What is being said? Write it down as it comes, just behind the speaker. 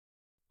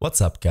What's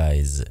up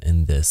guys,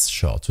 in this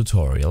short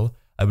tutorial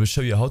I will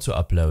show you how to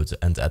upload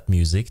and add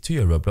music to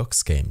your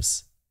Roblox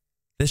games.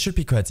 This should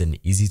be quite an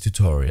easy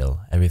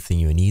tutorial, everything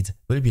you need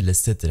will be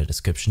listed in the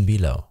description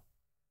below.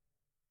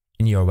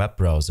 In your web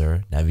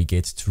browser,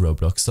 navigate to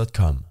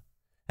roblox.com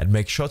and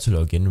make sure to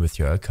log in with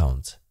your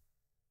account.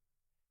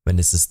 When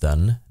this is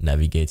done,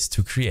 navigate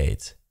to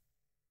Create.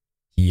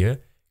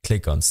 Here,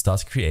 click on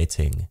Start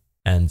Creating,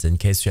 and in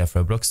case you have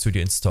Roblox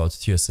Studio installed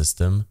to your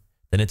system,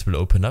 then it will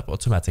open up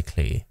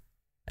automatically.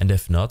 And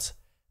if not,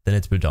 then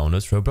it will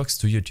download Roblox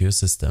Studio to your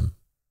system.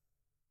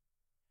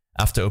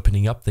 After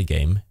opening up the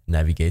game,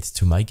 navigate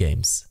to My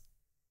Games.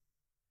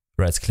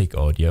 Right-click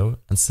Audio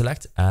and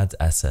select Add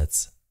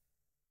Assets.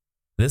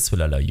 This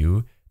will allow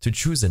you to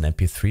choose an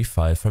MP3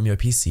 file from your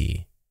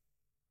PC.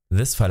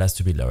 This file has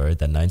to be lower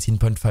than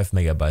 19.5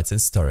 MB in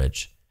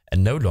storage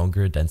and no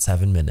longer than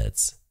 7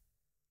 minutes.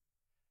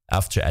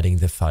 After adding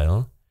the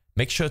file,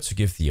 make sure to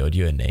give the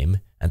audio a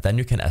name and then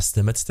you can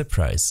estimate the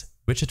price,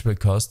 which it will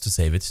cost to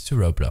save it to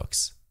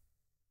Roblox.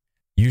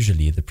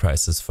 Usually the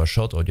prices for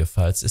short audio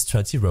files is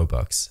 20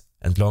 Robux,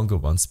 and longer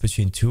ones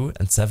between 2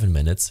 and 7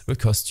 minutes will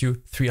cost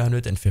you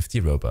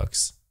 350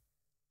 Robux.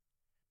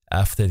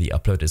 After the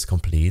upload is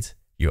complete,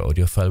 your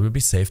audio file will be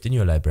saved in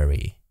your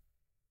library.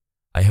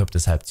 I hope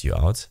this helped you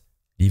out.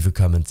 Leave a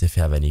comment if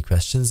you have any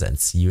questions and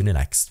see you in the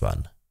next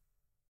one.